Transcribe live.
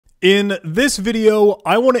In this video,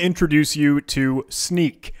 I want to introduce you to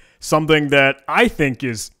Snyk, something that I think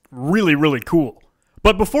is really, really cool.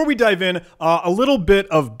 But before we dive in, a little bit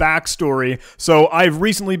of backstory. So I've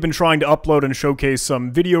recently been trying to upload and showcase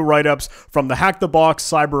some video write-ups from the HackTheBox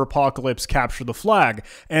Cyber Apocalypse Capture the Flag.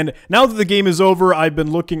 And now that the game is over, I've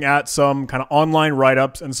been looking at some kind of online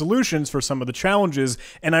write-ups and solutions for some of the challenges,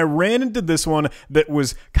 and I ran into this one that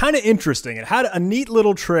was kind of interesting. It had a neat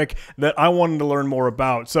little trick that I wanted to learn more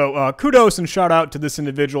about. So kudos and shout out to this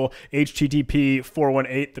individual,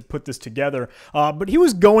 HTTP418, that put this together. But he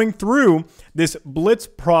was going through this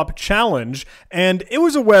BlitzProp challenge, and it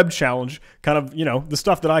was a web challenge, kind of, you know, the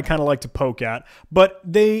stuff that I kind of like to poke at, but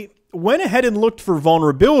they went ahead and looked for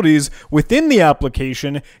vulnerabilities within the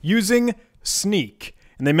application using Snyk.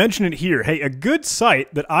 And they mention it here. Hey, a good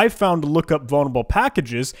site that I found to look up vulnerable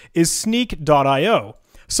packages is snyk.io.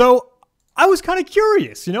 So I was kind of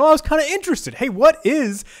curious, you know, I was kind of interested. Hey, what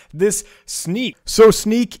is this Snyk? So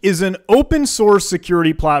Snyk is an open source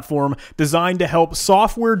security platform designed to help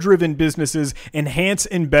software-driven businesses enhance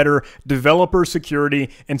and better developer security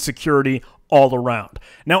and security all around.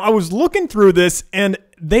 Now, I was looking through this, and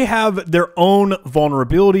they have their own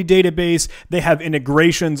vulnerability database. They have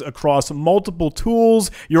integrations across multiple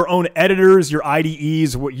tools, your own editors, your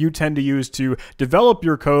IDEs, what you tend to use to develop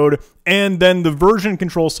your code, and then the version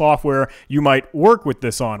control software you might work with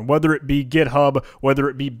this on, whether it be GitHub, whether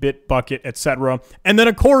it be Bitbucket, etc. And then,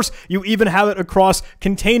 of course, you even have it across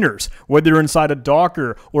containers, whether you're inside a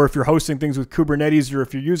Docker or if you're hosting things with Kubernetes or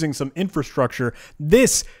if you're using some infrastructure.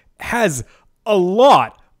 This has a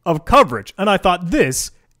lot of coverage, and I thought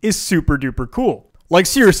this is super duper cool. Like,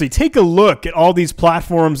 seriously, take a look at all these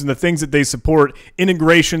platforms and the things that they support,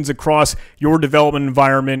 integrations across your development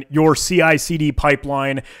environment, your CI/CD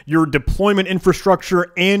pipeline, your deployment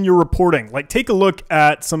infrastructure, and your reporting. Like, take a look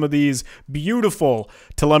at some of these beautiful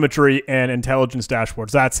telemetry and intelligence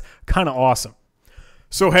dashboards. That's kind of awesome.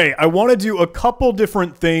 So hey, I want to do a couple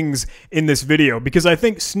different things in this video because I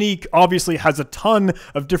think Snyk obviously has a ton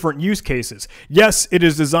of different use cases. Yes, it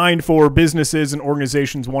is designed for businesses and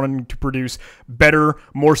organizations wanting to produce better,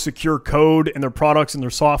 more secure code in their products and their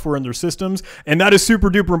software and their systems, and that is super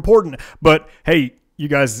duper important. But hey, you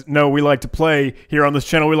guys know we like to play here on this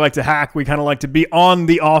channel. We like to hack. We kind of like to be on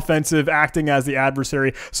the offensive, acting as the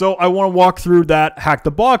adversary. So I want to walk through that Hack the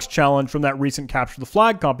Box challenge from that recent Capture the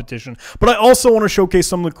Flag competition. But I also want to showcase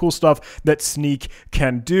some of the cool stuff that Snyk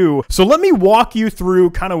can do. So let me walk you through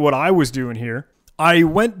kind of what I was doing here. I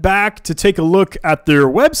went back to take a look at their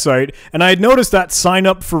website, and I had noticed that sign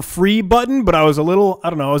up for free button, but I was a little,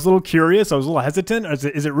 I don't know, I was a little curious. I was a little hesitant.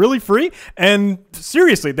 Is it really free? And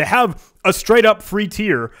seriously, they have a straight up free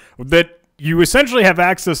tier that you essentially have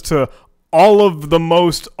access to all of the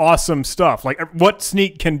most awesome stuff, like what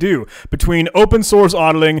Snyk can do, between open source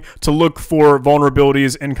auditing to look for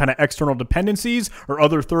vulnerabilities and kind of external dependencies or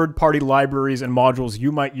other third-party libraries and modules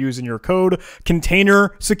you might use in your code,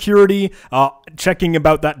 container security, checking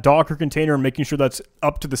about that Docker container and making sure that's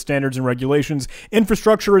up to the standards and regulations,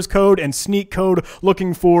 infrastructure as code, and Snyk code,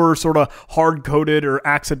 looking for sort of hard-coded or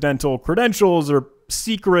accidental credentials or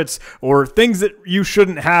secrets or things that you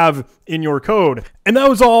shouldn't have in your code. And that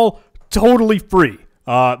was all totally free.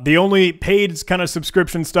 The only paid kind of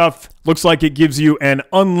subscription stuff looks like it gives you an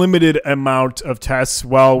unlimited amount of tests,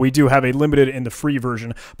 while we do have a limited in the free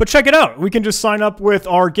version. But check it out. We can just sign up with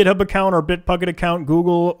our GitHub account, our Bitbucket account,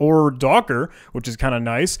 Google, or Docker, which is kind of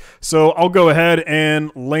nice. So I'll go ahead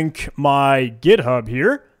and link my GitHub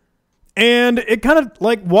here. And it kind of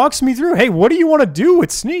like walks me through, hey, what do you want to do with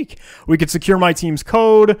Snyk? We could secure my team's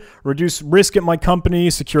code, reduce risk at my company,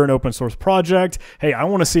 secure an open source project. Hey, I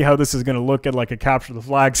want to see how this is going to look at like a Capture the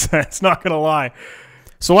Flag sense, not going to lie.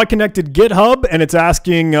 So I connected GitHub, and it's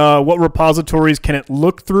asking what repositories can it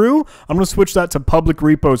look through. I'm going to switch that to public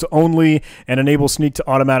repos only and enable Snyk to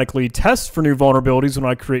automatically test for new vulnerabilities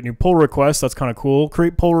when I create new pull requests. That's kind of cool.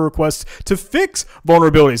 Create pull requests to fix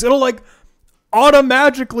vulnerabilities. It'll like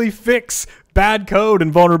automatically fix bad code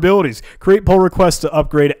and vulnerabilities. Create pull requests to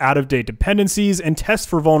upgrade out-of-date dependencies and test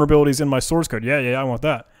for vulnerabilities in my source code. Yeah, I want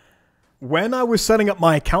that. When I was setting up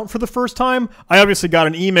my account for the first time, I obviously got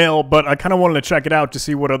an email, but I kind of wanted to check it out to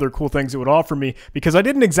see what other cool things it would offer me, because I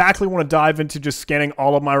didn't exactly want to dive into just scanning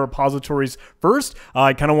all of my repositories first.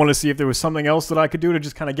 I kind of wanted to see if there was something else that I could do to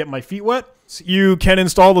just kind of get my feet wet. So you can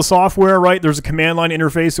install the software, right? There's a command line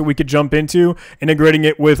interface that we could jump into, integrating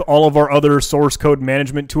it with all of our other source code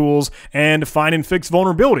management tools and find and fix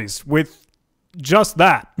vulnerabilities with just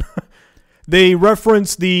that. They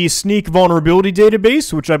reference the Snyk vulnerability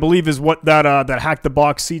database, which I believe is what that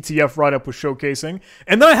HackTheBox CTF write-up was showcasing.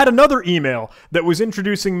 And then I had another email that was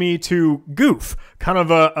introducing me to Goof, kind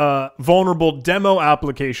of a vulnerable demo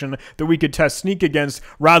application that we could test Snyk against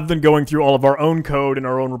rather than going through all of our own code and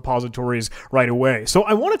our own repositories right away. So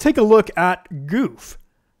I want to take a look at Goof.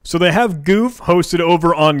 So they have Goof hosted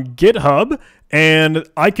over on GitHub, and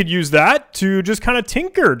I could use that to just kind of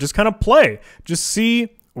tinker, just kind of play, just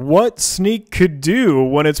see what Snyk could do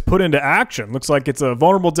when it's put into action. Looks like it's a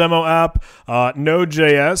vulnerable demo app,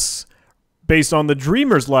 Node.js, based on the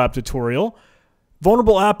Dreamers Lab tutorial.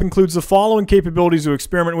 Vulnerable app includes the following capabilities to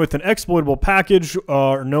experiment with: an exploitable package,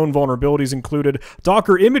 known vulnerabilities included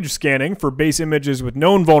Docker image scanning for base images with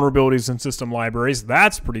known vulnerabilities in system libraries.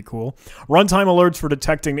 That's pretty cool. Runtime alerts for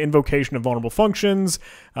detecting the invocation of vulnerable functions,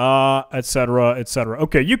 etc., etc.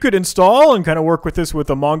 Okay, you could install and kind of work with this with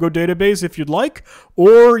a Mongo database if you'd like,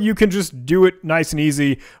 or you can just do it nice and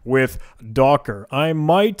easy with Docker. I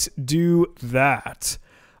might do that.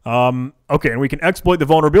 Okay, and we can exploit the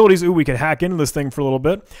vulnerabilities. Ooh, we can hack into this thing for a little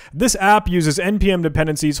bit. This app uses NPM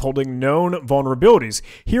dependencies holding known vulnerabilities.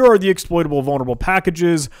 Here are the exploitable vulnerable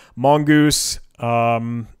packages: Mongoose,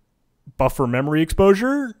 buffer memory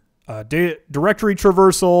exposure, directory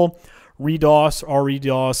traversal, redos,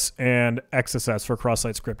 redos, and XSS for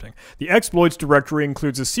cross-site scripting. The exploits directory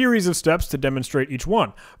includes a series of steps to demonstrate each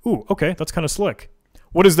one. Ooh, okay, that's kind of slick.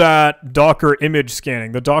 What is that Docker image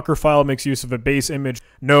scanning? The Docker file makes use of a base image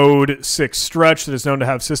node 6 stretch that is known to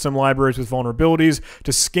have system libraries with vulnerabilities.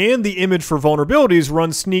 To scan the image for vulnerabilities,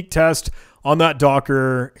 run Snyk test on that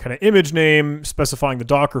Docker kind of image name, specifying the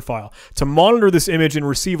Docker file. To monitor this image and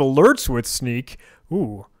receive alerts with Snyk,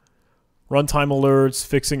 ooh, runtime alerts,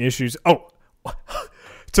 fixing issues. Oh,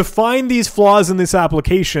 to find these flaws in this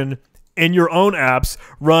application in your own apps,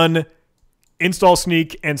 run install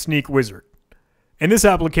Snyk and Snyk wizard. In this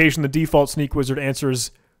application, the default Snyk wizard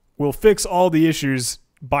answers will fix all the issues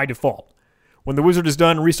by default. When the wizard is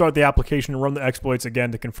done, restart the application and run the exploits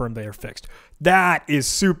again to confirm they are fixed. That is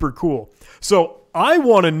super cool. So I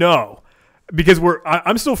want to know, because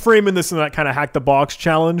I'm still framing this in that kind of hack the box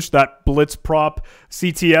challenge, that BlitzProp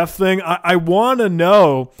CTF thing. I want to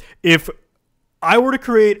know if I were to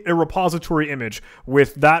create a repository image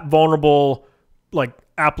with that vulnerable, like,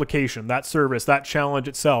 application, that service, that challenge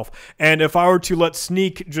itself, and if I were to let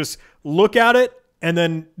Snyk just look at it and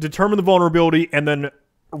then determine the vulnerability and then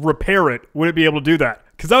repair it, would it be able to do that?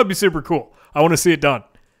 Because that would be super cool. I want to see it done.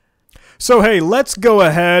 So hey, let's go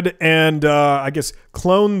ahead and I guess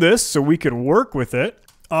clone this so we could work with it.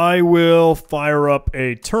 I will fire up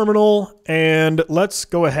a terminal and let's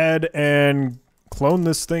go ahead and clone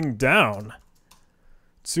this thing down.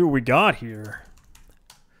 Let's see what we got here.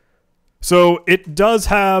 So it does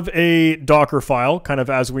have a Docker file, kind of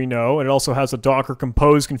as we know, and it also has a Docker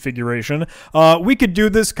Compose configuration. We could do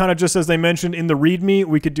this kind of just as they mentioned in the README.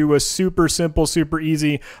 We could do a super simple, super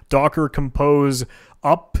easy Docker Compose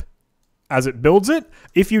up as it builds it.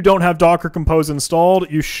 If you don't have Docker Compose installed,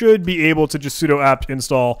 you should be able to just sudo apt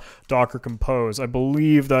install Docker Compose. I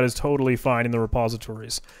believe that is totally fine in the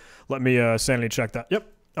repositories. Let me sanity check that.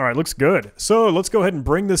 Yep. All right, looks good. So let's go ahead and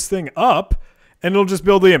bring this thing up. And it'll just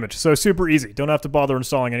build the image. So super easy. Don't have to bother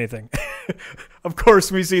installing anything. Of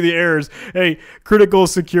course, we see the errors. Hey, critical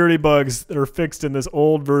security bugs that are fixed in this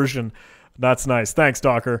old version. That's nice. Thanks,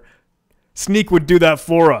 Docker. Snyk would do that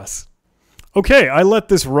for us. Okay, I let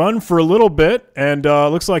this run for a little bit, and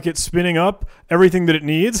looks like it's spinning up everything that it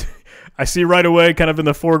needs. I see right away, kind of in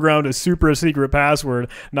the foreground, a super secret password.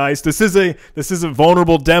 Nice. This is a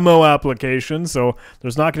vulnerable demo application, so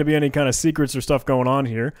there's not going to be any kind of secrets or stuff going on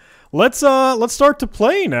here. Let's start to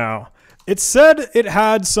play now. It said it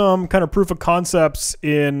had some kind of proof of concepts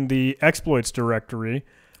in the exploits directory.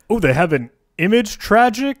 Oh, they have an image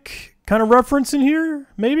tragic kind of reference in here,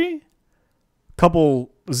 maybe?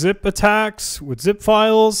 Couple zip attacks with zip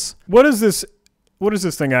files. What does this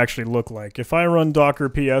thing actually look like? If I run docker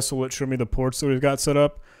ps, will it show me the ports that we've got set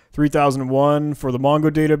up? 3001 for the Mongo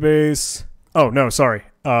database. Oh, no, sorry.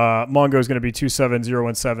 Mongo is going to be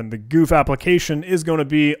 27017. The Goof application is going to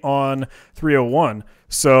be on 301.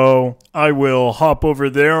 So I will hop over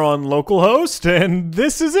there on localhost, and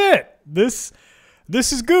this is it. This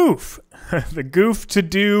is Goof. The Goof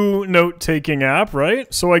to-do note-taking app,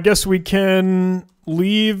 right? So I guess we can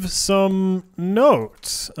leave some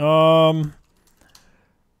notes. Okay.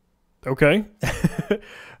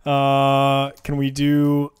 Can we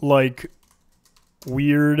do, like,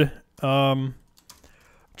 weird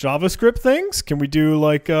JavaScript things? Can we do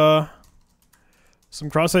like some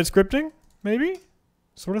cross-site scripting, maybe?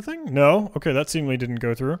 Sort of thing? No? Okay, that seemingly didn't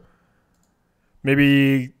go through.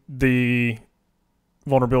 Maybe the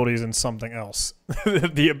vulnerability is in something else.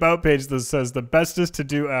 The about page that says the bestest to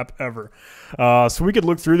do app ever. So we could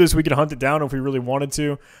look through this. We could hunt it down if we really wanted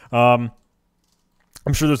to. I'm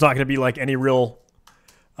sure there's not going to be like any real...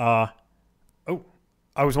 oh,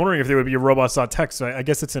 I was wondering if there would be a robots.txt. I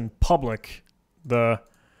guess it's in public, the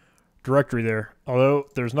directory there. Although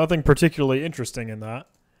there's nothing particularly interesting in that.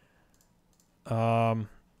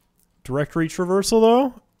 Directory traversal,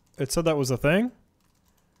 though? It said that was a thing.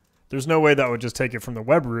 There's no way that would just take it from the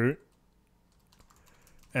web root.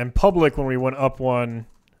 And public, when we went up one,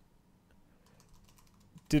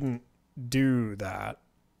 didn't do that.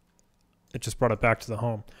 It just brought it back to the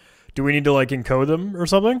home. Do we need to like encode them or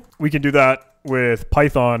something? We can do that with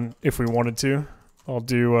Python if we wanted to. I'll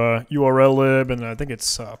do urllib, and I think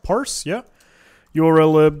it's parse, yeah.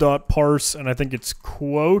 urllib.parse, and I think it's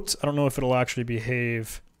quote. I don't know if it'll actually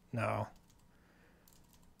behave. No.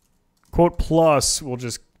 Quote plus will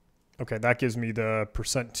just... Okay, that gives me the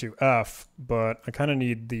 %2f, but I kind of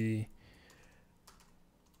need the...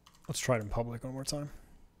 Let's try it in public one more time.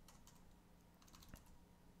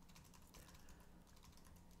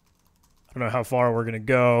 I don't know how far we're going to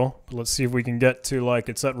go, but let's see if we can get to, like,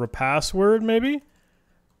 it's that repassword, maybe?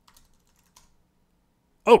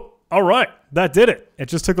 Oh, all right. That did it. It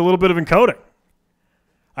just took a little bit of encoding.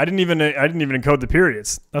 I didn't even encode the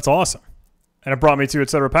periods. That's awesome. And it brought me to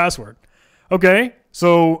etc. password. Okay,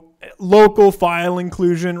 so local file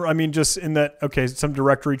inclusion, I mean, just in that, okay, some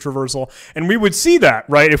directory traversal. And we would see that,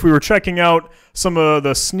 right, if we were checking out some of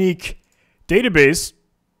the Snyk database,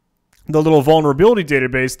 the little vulnerability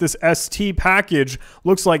database, this ST package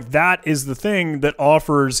looks like that is the thing that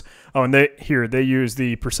offers, oh, and they use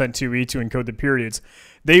the %2e to encode the periods.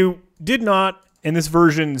 They did not, in this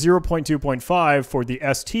version 0.2.5 for the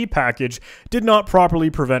ST package, did not properly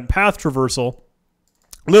prevent path traversal.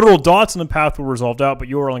 Literal dots in the path were resolved out, but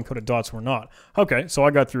URL encoded dots were not. Okay, so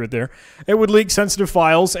I got through it there. It would leak sensitive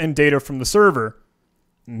files and data from the server.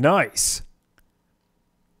 Nice.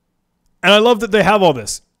 And I love that they have all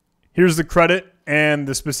this. Here's the credit and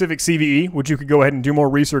the specific CVE, which you could go ahead and do more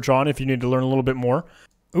research on if you need to learn a little bit more.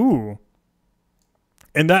 Ooh.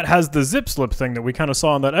 And that has the zip slip thing that we kind of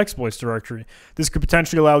saw in that exploits directory. This could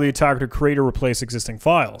potentially allow the attacker to create or replace existing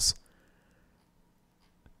files.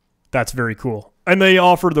 That's very cool. And they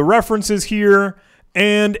offer the references here.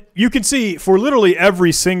 And you can see for literally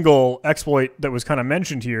every single exploit that was kind of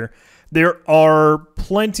mentioned here, there are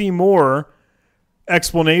plenty more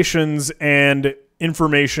explanations and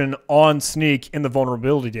information on Snyk in the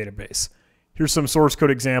vulnerability database. Here's some source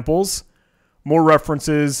code examples, more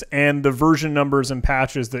references, and the version numbers and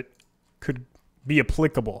patches that could be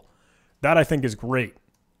applicable. That I think is great.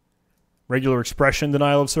 Regular expression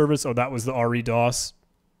denial of service. Oh, that was the RE-DOS.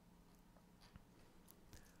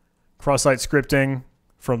 Cross-site scripting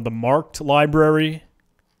from the marked library.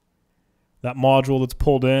 That module that's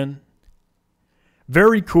pulled in.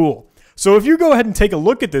 Very cool. So if you go ahead and take a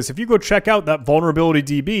look at this, if you go check out that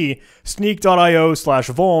vulnerability DB,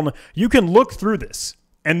 snyk.io/vuln, you can look through this.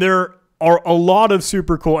 And there are a lot of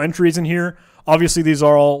super cool entries in here. Obviously, these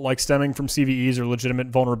are all like stemming from CVEs or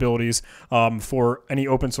legitimate vulnerabilities for any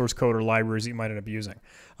open source code or libraries that you might end up using.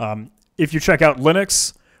 If you check out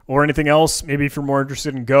Linux or anything else, maybe if you're more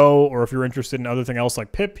interested in Go or if you're interested in other thing else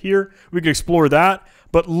like pip here, we could explore that.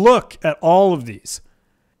 But look at all of these.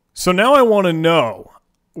 So now I want to know,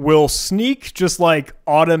 will Snyk just like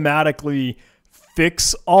automatically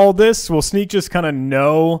fix all this? Will Snyk just kind of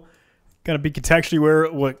know, kind of be contextually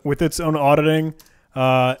aware with its own auditing?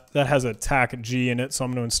 That has a tac G in it, so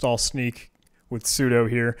I'm going to install Snyk with sudo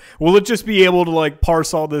here. Will it just be able to like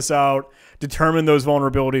parse all this out, determine those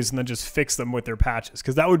vulnerabilities, and then just fix them with their patches?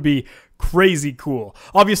 Because that would be crazy cool.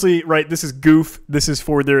 Obviously, right, this is Goof. This is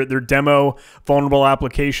for their demo vulnerable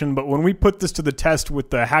application. But when we put this to the test with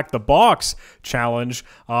the Hack the Box challenge,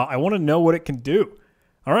 I want to know what it can do.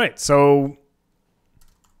 All right, so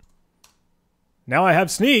now I have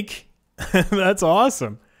Snyk. That's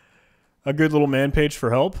awesome. A good little man page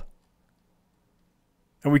for help.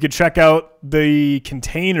 And we could check out the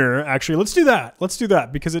container. Actually, let's do that. Let's do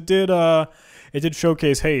that because it did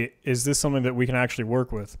showcase, hey, is this something that we can actually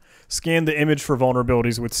work with? Scan the image for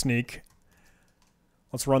vulnerabilities with Snyk.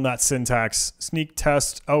 Let's run that syntax. Snyk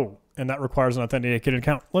test. Oh, and that requires an authenticated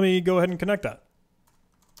account. Let me go ahead and connect that.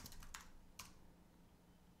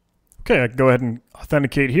 Okay, I can go ahead and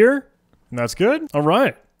authenticate here. And that's good. All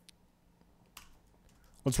right.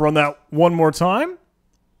 Let's run that one more time.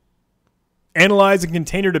 Analyzing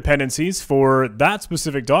container dependencies for that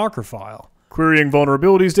specific Docker file. Querying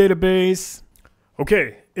vulnerabilities database.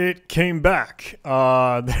 Okay, it came back.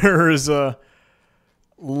 There's a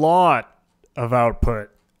lot of output.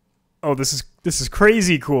 Oh, this is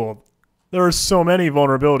crazy cool. There are so many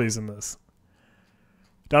vulnerabilities in this.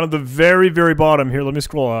 Down at the very, very bottom here, let me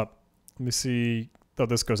scroll up. Let me see. Oh,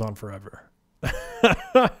 this goes on forever.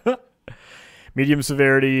 Medium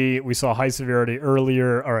severity. We saw high severity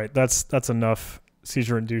earlier. All right, that's enough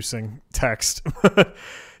seizure-inducing text.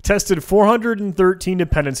 Tested 413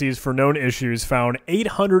 dependencies for known issues. Found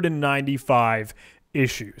 895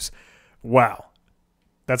 issues. Wow,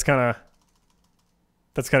 that's kind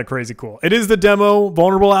of crazy cool. It is the demo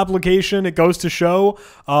vulnerable application. It goes to show,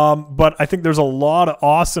 but I think there's a lot of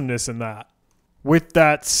awesomeness in that. With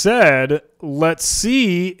that said, let's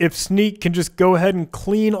see if Snyk can just go ahead and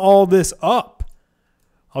clean all this up.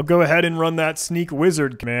 I'll go ahead and run that Snyk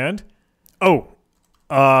wizard command. Oh,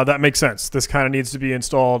 that makes sense. This kind of needs to be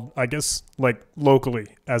installed, I guess, like locally,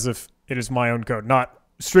 as if it is my own code, not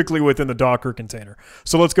strictly within the Docker container.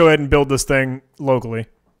 So let's go ahead and build this thing locally.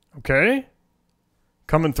 Okay.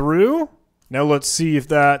 Coming through. Now let's see if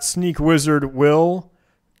that Snyk wizard will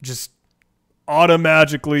just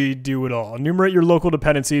automatically do it all. Enumerate your local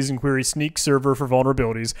dependencies and query Snyk server for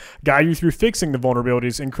vulnerabilities. Guide you through fixing the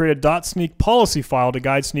vulnerabilities and create a .snyk policy file to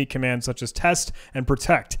guide Snyk commands such as test and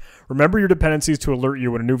protect. Remember your dependencies to alert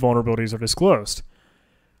you when new vulnerabilities are disclosed.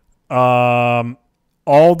 All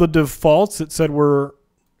the defaults it said were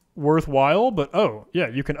worthwhile, but oh yeah,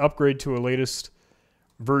 you can upgrade to a latest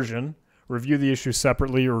version. Review the issues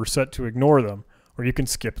separately or set to ignore them, or you can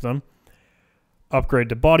skip them. Upgrade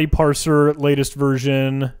to body parser, latest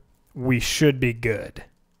version. We should be good.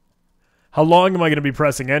 How long am I going to be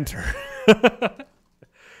pressing enter?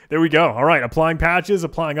 There we go. All right, applying patches,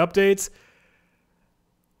 applying updates.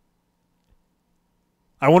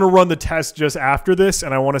 I want to run the test just after this,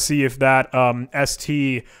 and I want to see if that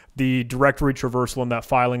ST, the directory traversal, and that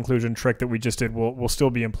file inclusion trick that we just did will still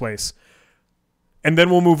be in place. And then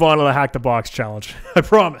we'll move on to the Hack the Box challenge. I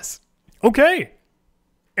promise. Okay.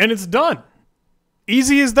 And it's done.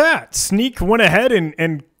 Easy as that. Snyk went ahead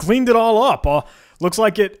and cleaned it all up. Looks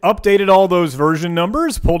like it updated all those version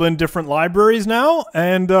numbers, pulled in different libraries now,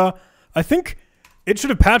 and I think it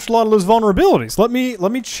should have patched a lot of those vulnerabilities. Let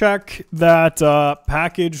me check that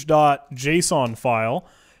package.json file.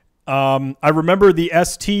 I remember the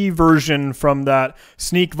ST version from that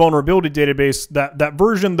Snyk vulnerability database, that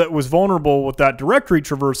version that was vulnerable with that directory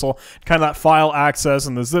traversal, kind of that file access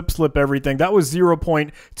and the zip slip everything, that was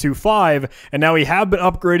 0.25, and now we have been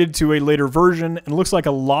upgraded to a later version, and it looks like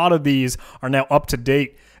a lot of these are now up to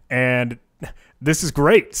date, and this is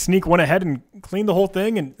great. Snyk went ahead and cleaned the whole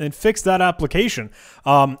thing and fixed that application.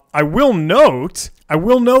 I will note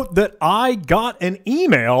that I got an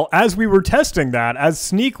email as we were testing that, as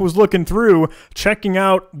Snyk was looking through, checking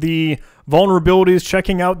out the vulnerabilities,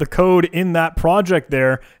 checking out the code in that project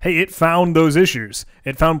there. Hey, it found those issues.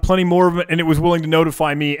 It found plenty more of it, and it was willing to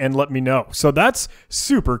notify me and let me know. So that's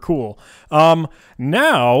super cool.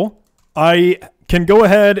 Now I can go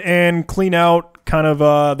ahead and clean out kind of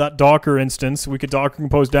that Docker instance. We could Docker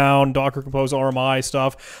Compose down, Docker Compose RMI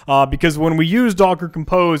stuff, because when we use Docker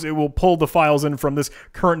Compose, it will pull the files in from this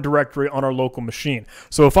current directory on our local machine.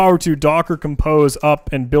 So if I were to Docker Compose up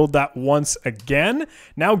and build that once again,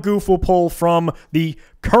 now Goof will pull from the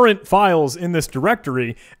current files in this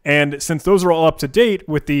directory, and since those are all up to date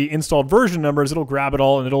with the installed version numbers, it'll grab it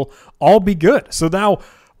all and it'll all be good. So now,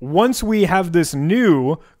 once we have this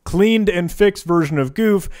new cleaned and fixed version of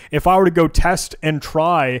Goof, if I were to go test and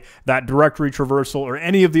try that directory traversal or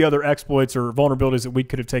any of the other exploits or vulnerabilities that we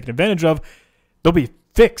could have taken advantage of, they'll be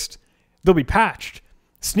fixed. They'll be patched.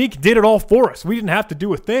 Snyk did it all for us. We didn't have to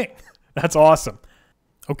do a thing. That's awesome.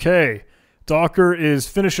 Okay, Docker is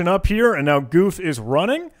finishing up here, and now Goof is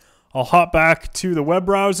running. I'll hop back to the web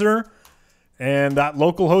browser, and that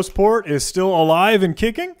localhost port is still alive and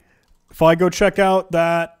kicking. If I go check out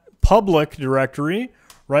that public directory,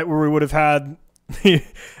 right where we would have had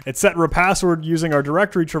it set a password using our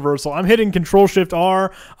directory traversal, I'm hitting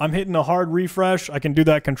Control-Shift-R. I'm hitting a hard refresh. I can do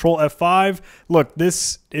that Control-F5. Look,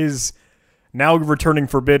 this is now returning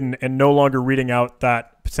forbidden and no longer reading out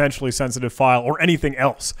that potentially sensitive file or anything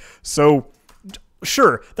else. So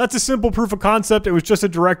sure, that's a simple proof of concept. It was just a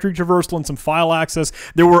directory traversal and some file access.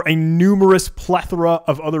 There were a numerous plethora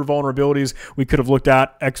of other vulnerabilities we could have looked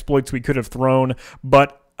at, exploits we could have thrown,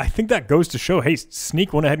 but I think that goes to show, hey,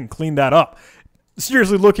 Snyk went ahead and cleaned that up.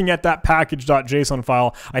 Seriously, looking at that package.json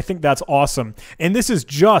file, I think that's awesome. And this is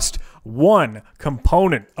just one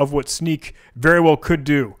component of what Snyk very well could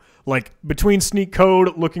do. Like between Snyk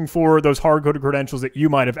code, looking for those hard-coded credentials that you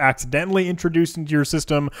might have accidentally introduced into your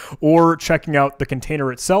system, or checking out the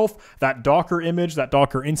container itself, that Docker image, that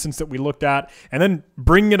Docker instance that we looked at, and then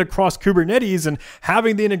bringing it across Kubernetes and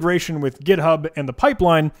having the integration with GitHub and the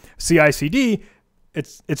pipeline, CI/CD,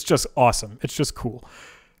 it's just awesome. It's just cool.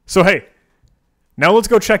 So hey, now let's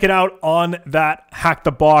go check it out on that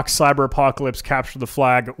HackTheBox Cyber Apocalypse Capture the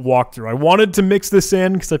Flag walkthrough. I wanted to mix this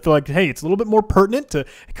in because I feel like, hey, it's a little bit more pertinent to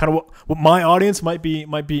kind of what my audience might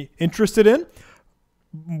be interested in.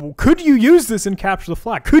 Could you use this in Capture the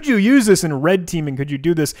Flag? Could you use this in red teaming? Could you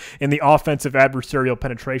do this in the offensive adversarial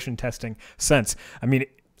penetration testing sense? I mean,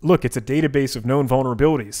 look, it's a database of known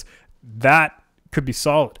vulnerabilities. That could be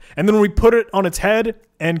solid. And then when we put it on its head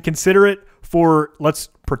and consider it for, let's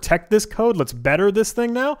protect this code, let's better this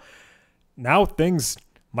thing now things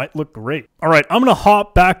might look great. All right, I'm going to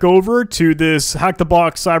hop back over to this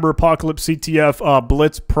HackTheBox Cyber Apocalypse CTF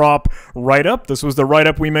BlitzProp write-up. This was the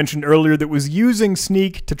write-up we mentioned earlier that was using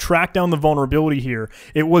Snyk to track down the vulnerability here.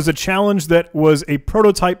 It was a challenge that was a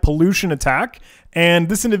prototype pollution attack, and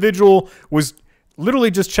this individual was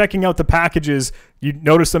literally just checking out the packages. You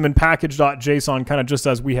notice them in package.json, kind of just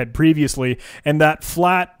as we had previously. And that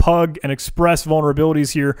flat, pug, and express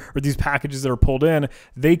vulnerabilities here, or these packages that are pulled in,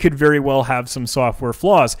 they could very well have some software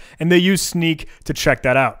flaws. And they use Snyk to check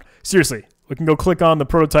that out. Seriously, we can go click on the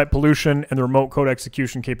prototype pollution and the remote code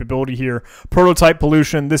execution capability here. Prototype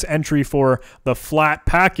pollution, this entry for the flat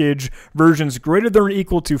package versions greater than or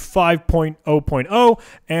equal to 5.0.0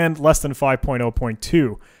 and less than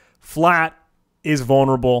 5.0.2. Flat is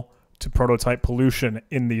vulnerable to prototype pollution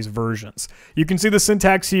in these versions. You can see the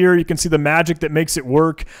syntax here. You can see the magic that makes it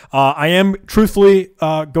work. I am truthfully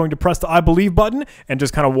going to press the I believe button and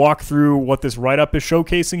just kind of walk through what this write-up is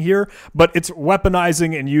showcasing here, but it's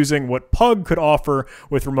weaponizing and using what Pug could offer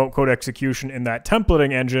with remote code execution in that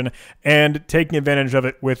templating engine and taking advantage of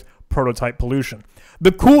it with prototype pollution.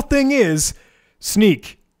 The cool thing is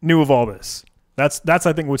Snyk knew of all this. That's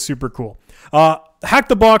I think what's super cool.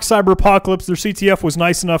 HackTheBox Cyber Apocalypse, their CTF was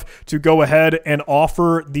nice enough to go ahead and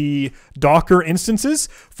offer the Docker instances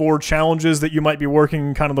for challenges that you might be working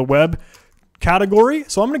in kind of the web category.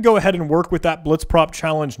 So I'm going to go ahead and work with that BlitzProp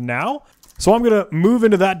challenge now. So I'm going to move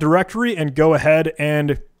into that directory and go ahead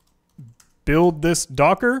and build this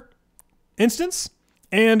Docker instance.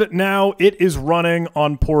 And now it is running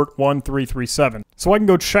on port 1337. So I can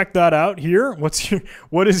go check that out here.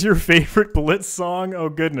 What is your favorite Blitz song? Oh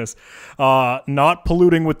goodness. Not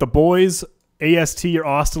Polluting with the Boys, AST or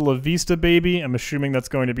Hasta La Vista Baby. I'm assuming that's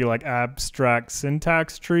going to be like Abstract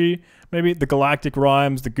Syntax Tree. Maybe the Galactic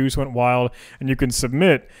Rhymes, the Goose Went Wild. And you can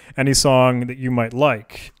submit any song that you might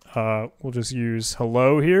like. We'll just use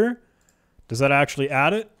Hello here. Does that actually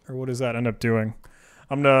add it? Or what does that end up doing?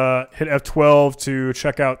 I'm going to hit F12 to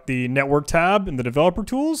check out the network tab in the developer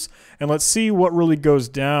tools. And let's see what really goes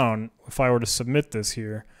down if I were to submit this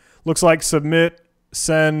here. Looks like submit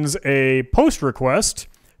sends a post request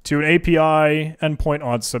to an API endpoint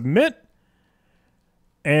on submit.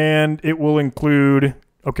 And it will include,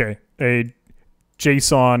 okay, a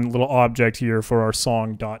JSON little object here for our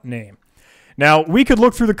song.name. Now, we could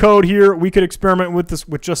look through the code here. We could experiment with this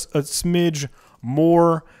with just a smidge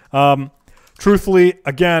more. Truthfully,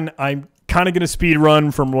 again, I'm kind of going to speed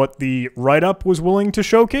run from what the write-up was willing to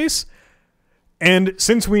showcase. And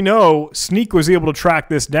since we know Snyk was able to track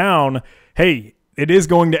this down, hey, it is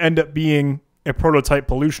going to end up being a prototype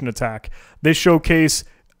pollution attack. They showcase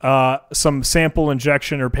some sample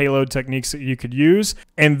injection or payload techniques that you could use,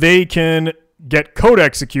 and they can get code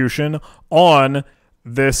execution on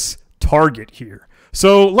this target here.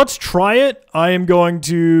 So let's try it. I am going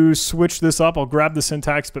to switch this up. I'll grab the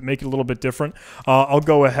syntax, but make it a little bit different. I'll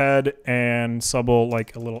go ahead and subble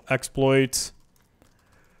like a little exploit.py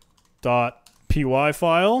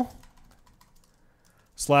file.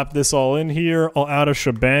 Slap this all in here. I'll add a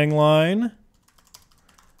shebang line.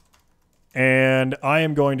 And I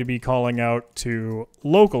am going to be calling out to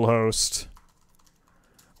localhost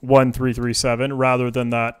 1337 rather than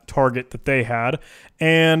that target that they had.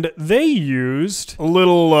 And they used a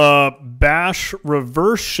little bash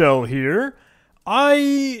reverse shell here.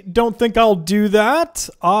 I don't think I'll do that.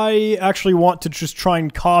 I actually want to just try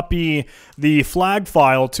and copy the flag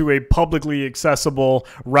file to a publicly accessible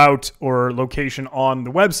route or location on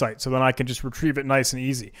the website, so then I can just retrieve it nice and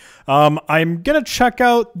easy. I'm going to check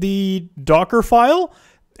out the Docker file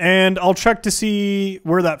And I'll check to see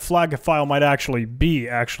where that flag file might actually be,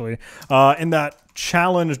 in that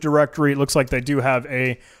challenge directory, it looks like they do have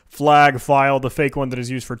a flag file, the fake one that is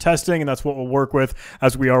used for testing, and that's what we'll work with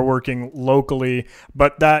as we are working locally.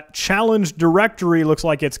 But that challenge directory looks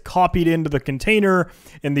like it's copied into the container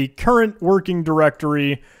in the current working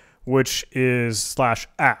directory, which is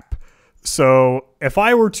 /app. So if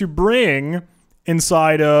I were to bring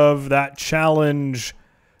inside of that challenge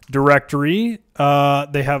directory,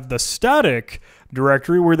 they have the static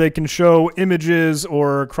directory where they can show images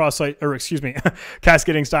or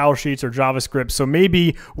cascading style sheets or JavaScript. So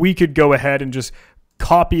maybe we could go ahead and just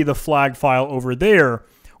copy the flag file over there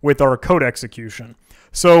with our code execution.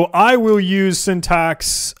 So I will use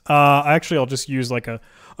syntax. Actually, I'll just use like a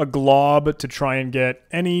glob to try and get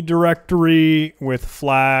any directory with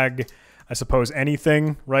flag, I suppose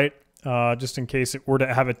anything, right? Just in case it were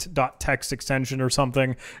to have a .text extension or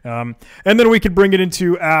something. And then we could bring it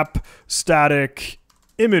into app static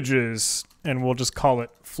images, and we'll just call it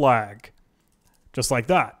flag, just like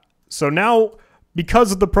that. So now,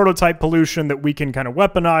 because of the prototype pollution that we can kind of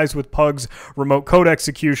weaponize with Pug's remote code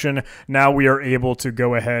execution, now we are able to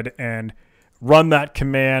go ahead and run that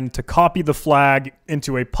command to copy the flag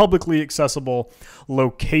into a publicly accessible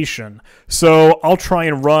location. So I'll try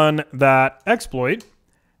and run that exploit.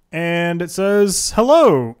 And it says,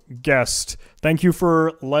 hello, guest. Thank you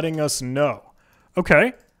for letting us know.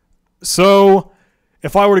 Okay, so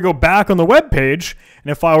if I were to go back on the web page,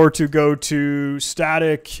 and if I were to go to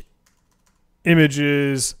static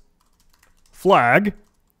images flag,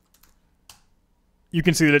 you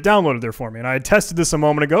can see that it downloaded there for me. And I had tested this a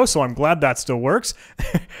moment ago, so I'm glad that still works.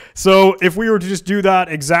 So if we were to just do that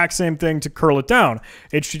exact same thing to curl it down,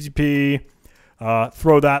 HTTP...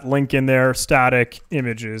 throw that link in there, static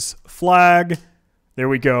images flag. There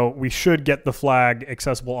we go. We should get the flag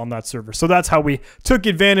accessible on that server. So that's how we took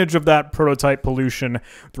advantage of that prototype pollution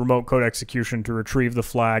with remote code execution to retrieve the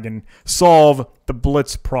flag and solve the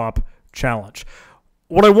BlitzProp challenge.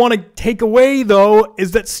 What I want to take away, though,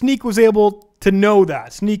 is that Snyk was able to know that.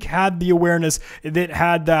 Snyk had the awareness, it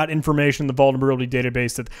had that information, the vulnerability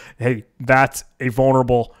database that, hey, that's a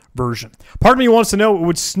vulnerable version. Part of me wants to know,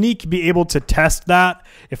 would Snyk be able to test that?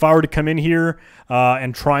 If I were to come in here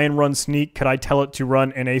and try and run Snyk, could I tell it to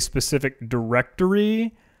run in a specific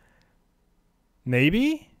directory?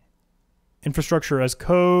 Maybe? Infrastructure as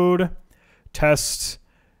code, test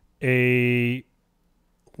a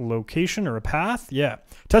location or a path? Yeah.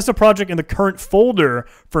 Test a project in the current folder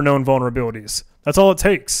for known vulnerabilities. That's all it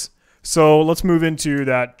takes. So let's move into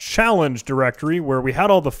that challenge directory where we had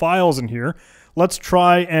all the files in here. Let's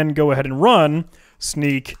try and go ahead and run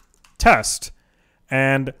Snyk test.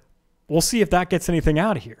 And we'll see if that gets anything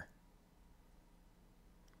out of here.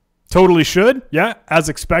 Totally should. Yeah, as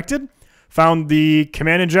expected. Found the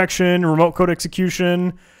command injection, remote code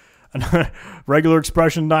execution, regular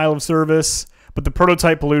expression denial of service. But the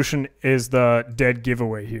prototype pollution is the dead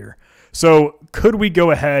giveaway here. So could we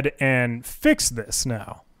go ahead and fix this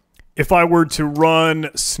now? If I were to run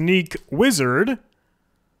Snyk wizard,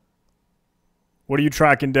 what are you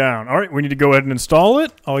tracking down? All right, we need to go ahead and install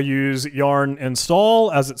it. I'll use yarn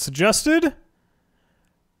install as it suggested.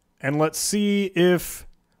 And let's see if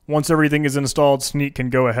once everything is installed, Snyk can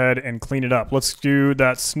go ahead and clean it up. Let's do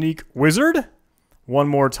that Snyk wizard one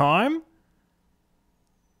more time.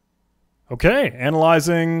 Okay,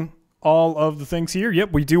 analyzing all of the things here.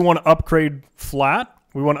 Yep, we do want to upgrade flat.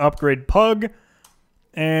 We want to upgrade Pug.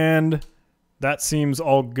 And that seems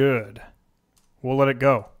all good. We'll let it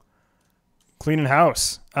go. Cleaning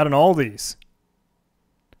house out in all these.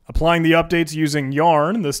 Applying the updates using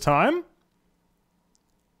yarn this time.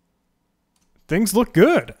 Things look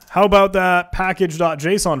good. How about that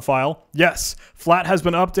package.json file? Yes, flat has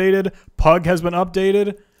been updated. Pug has been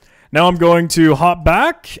updated. Now I'm going to hop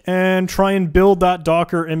back and try and build that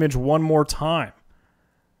Docker image one more time.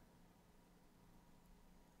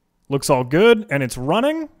 Looks all good, and it's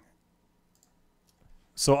running.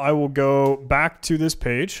 So I will go back to this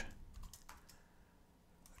page.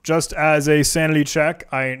 Just as a sanity check,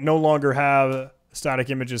 I no longer have static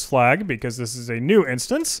images flag because this is a new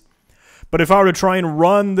instance. But if I were to try and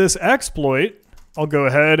run this exploit, I'll go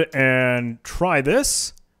ahead and try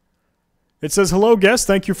this. It says, hello, guest.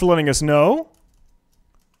 Thank you for letting us know.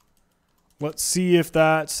 Let's see if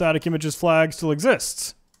that static images flag still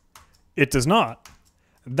exists. It does not.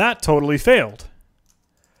 That totally failed.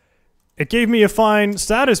 It gave me a fine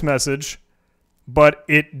status message, but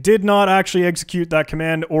it did not actually execute that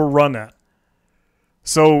command or run that.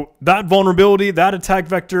 So that vulnerability, that attack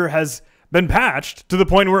vector has been patched to the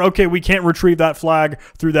point where, okay, we can't retrieve that flag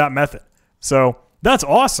through that method. So that's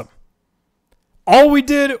awesome. All we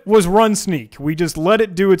did was run Snyk. We just let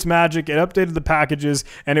it do its magic. It updated the packages,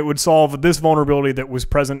 and it would solve this vulnerability that was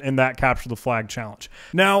present in that Capture the Flag challenge.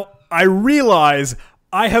 Now, I realize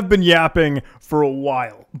I have been yapping for a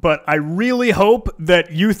while, but I really hope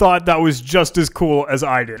that you thought that was just as cool as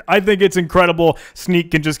I did. I think it's incredible.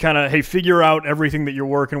 Snyk can just kind of, hey, figure out everything that you're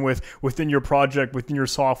working with within your project, within your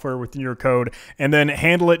software, within your code, and then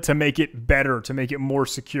handle it to make it better, to make it more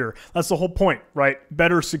secure. That's the whole point, right?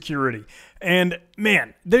 Better security. And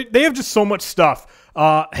man, they have just so much stuff.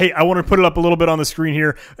 Hey, I want to put it up a little bit on the screen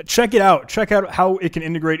here. Check it out. Check out how it can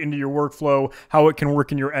integrate into your workflow, how it can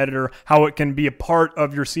work in your editor, how it can be a part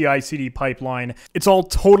of your CI/CD pipeline. It's all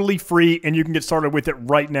totally free, and you can get started with it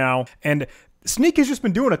right now. And Snyk has just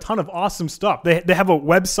been doing a ton of awesome stuff. They have a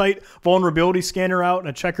website vulnerability scanner out and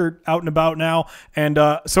a checker out and about now. And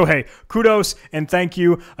so, hey, kudos and thank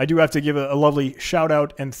you. I do have to give a lovely shout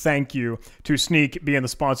out and thank you to Snyk being the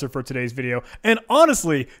sponsor for today's video. And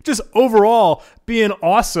honestly, just overall being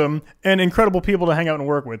awesome and incredible people to hang out and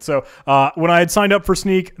work with. So when I had signed up for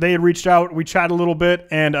Snyk, they had reached out, we chatted a little bit,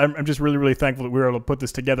 and I'm just really, really thankful that we were able to put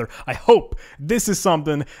this together. I hope this is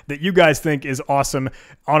something that you guys think is awesome,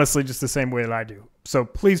 honestly, just the same way that I do. So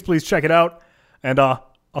please check it out, and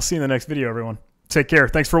I'll see you in the next video, everyone. Take care.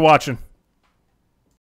 Thanks for watching.